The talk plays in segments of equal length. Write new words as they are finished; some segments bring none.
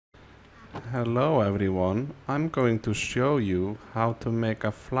Hello everyone, I'm going to show you how to make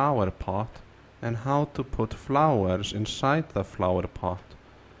a flower pot and how to put flowers inside the flower pot.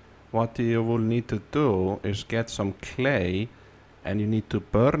 What you will need to do is get some clay and you need to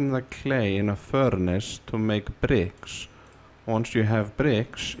burn the clay in a furnace to make bricks. Once you have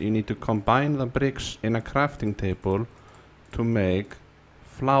bricks, you need to combine the bricks in a crafting table to make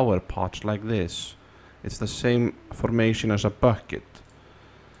flower pots like this. It's the same formation as a bucket.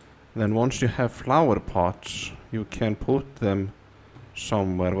 Then once you have flower pots, you can put them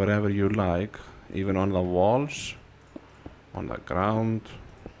somewhere, wherever you like, even on the walls, on the ground.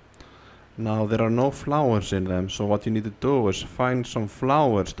 Now there are no flowers in them, so what you need to do is find some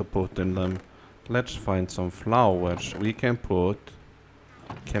flowers to put in them. Let's find some flowers.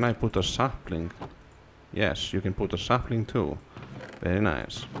 Can I put a sapling? Yes, you can put a sapling too. Very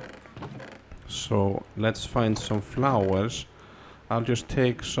nice. So let's find some flowers. I'll just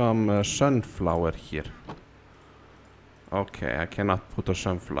take some sunflower here. Okay, I cannot put a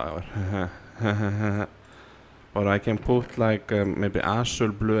sunflower. But I can put like maybe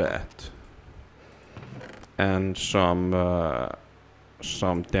azurblöð and some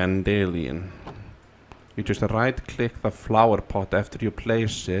dandelion. You just right click the flower pot after you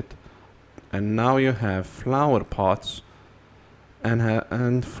place it, and now you have flower pots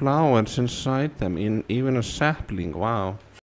and flowers inside them, even a sapling. Wow.